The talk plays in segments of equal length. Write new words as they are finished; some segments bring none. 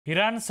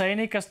Iran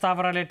సైనిక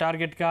స్థావరాలే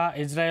టార్గెట్గా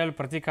Israel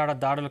ప్రతీకార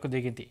దాడులకు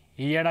దిగింది.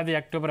 ఈ ఏడాది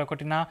అక్టోబర్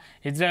 1న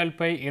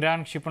ఇజ్రాయెల్పై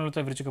ఇరాన్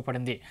క్షిపణులతో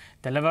విరుచుకుపడింది.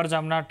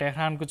 తెల్లవారుజామున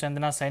టెహ్రాన్కు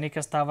చెందిన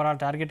సైనిక స్థావరాల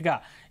టార్గెట్గా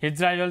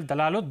ఇజ్రాయెల్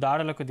దళాలు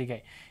దాడులకు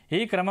దిగాయి.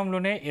 ఈ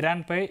క్రమంలోనే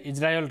ఇరాన్పై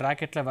ఇజ్రాయెల్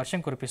రాకెట్ల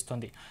వర్షం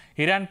కురిపిస్తోంది.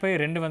 ఇరాన్పై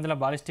 200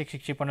 బాలిస్టిక్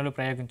క్షిపణులు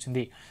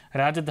ప్రయోగించింది.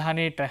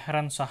 రాజధాని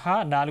టెహ్రాన్ సహా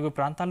 4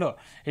 ప్రాంతాల్లో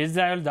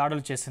ఇజ్రాయెల్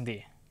దాడులు చేసింది.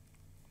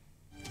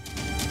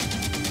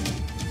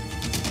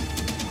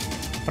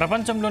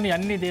 ప్రపంచంలోని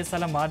అన్ని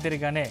దేశాల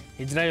మాదిరిగానే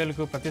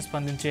ఇజ్రాయెల్కు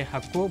ప్రతిస్పందించే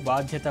హక్కు,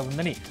 బాధ్యత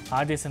ఉందని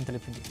ఆదేశం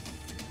తెలిపింది.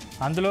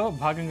 అందులో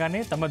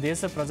భాగంగానే తమ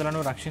దేశ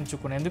ప్రజలను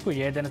రక్షించుకునేందుకు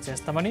ఏదైనా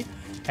చేస్తామని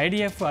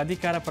ఐడిఎఫ్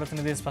అధికార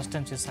ప్రతినిధి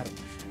స్పష్టం చేశారు.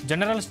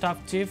 జనరల్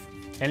స్టాఫ్ చీఫ్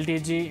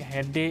ఎల్టీజీ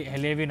హెడ్డీ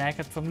హెలేవి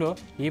నాయకత్వంలో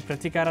ఈ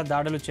ప్రతీకార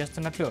దాడులు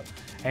చేస్తున్నట్లు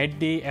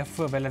ఐడిఎఫ్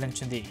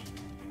వెల్లడించింది.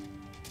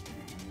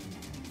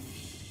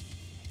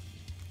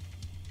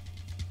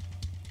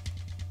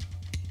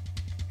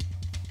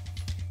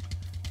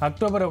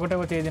 అక్టోబర్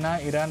 1వ తేదీన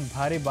ఇరాన్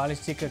భారీ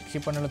బాలిస్టిక్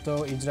క్షిపణులతో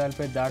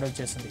ఇజ్రాయెల్పై దాడులు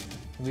చేసింది.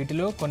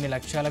 వీటిలో కొన్ని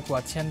లక్ష్యాలకు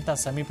అత్యంత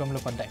సమీపంలో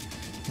పడ్డాయి.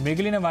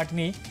 మిగిలిన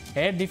వాటిని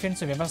ఎయిర్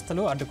డిఫెన్స్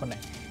వ్యవస్థలు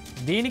అడ్డుకున్నాయి.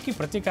 దీనికి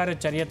ప్రతీకార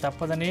చర్య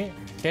తప్పదని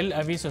టెల్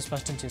అవీవ్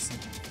స్పష్టం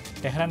చేసింది.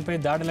 టెహ్రాన్పై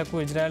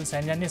దాడులకు ఇజ్రాయెల్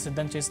సైన్యాన్ని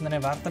సిద్ధం చేసిందనే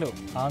వార్తలు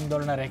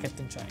ఆందోళన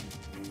రేకెత్తించాయి.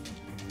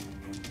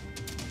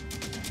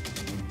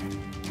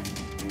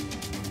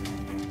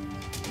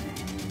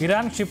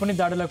 ఇరాన్ క్షిపణి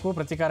దాడులకు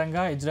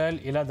ప్రతీకారంగా ఇజ్రాయెల్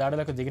ఇలా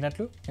దాడులకు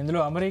దిగినట్లు, ఇందులో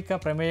అమెరికా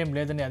ప్రమేయం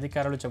లేదని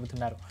అధికారులు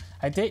చెబుతున్నారు.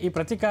 అయితే ఈ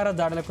ప్రతీకార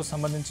దాడులకు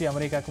సంబంధించి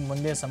అమెరికాకు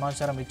ముందే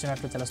సమాచారం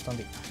ఇచ్చినట్లు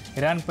తెలుస్తోంది.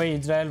 ఇరాన్పై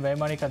ఇజ్రాయెల్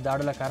వైమానిక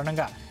దాడుల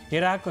కారణంగా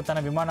ఇరాక్ తన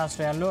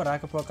విమానాశ్రయాల్లో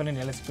రాకపోకల్ని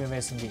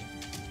నిలిపివేసింది.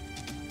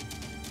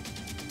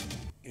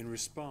 In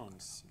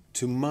response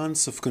to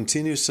months of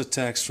continuous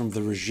attacks from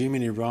the regime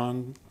in Iran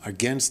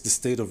against the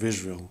state of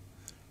Israel,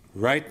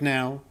 right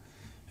now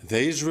the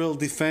Israel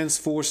Defense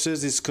Forces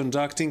is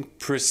conducting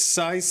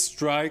precise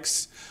strikes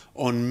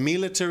on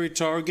military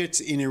targets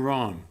in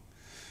Iran.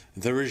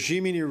 The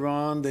regime in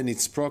Iran and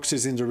its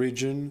proxies in the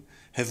region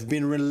have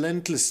been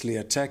relentlessly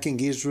attacking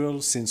Israel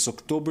since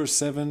October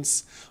 7th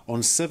on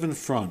 7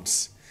 fronts,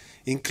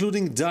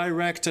 including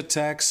direct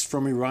attacks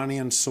from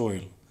Iranian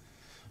soil.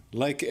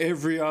 Like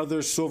every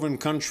other sovereign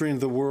country in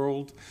the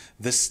world,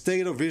 the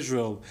State of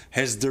Israel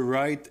has the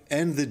right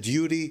and the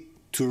duty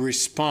to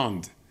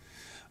respond.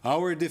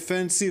 Our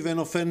defensive and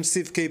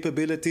offensive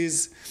capabilities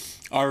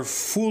are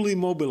fully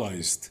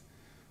mobilized.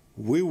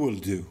 We will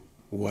do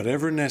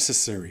whatever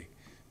necessary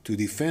to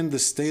defend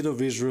the State of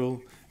Israel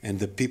and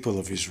the people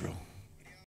of Israel.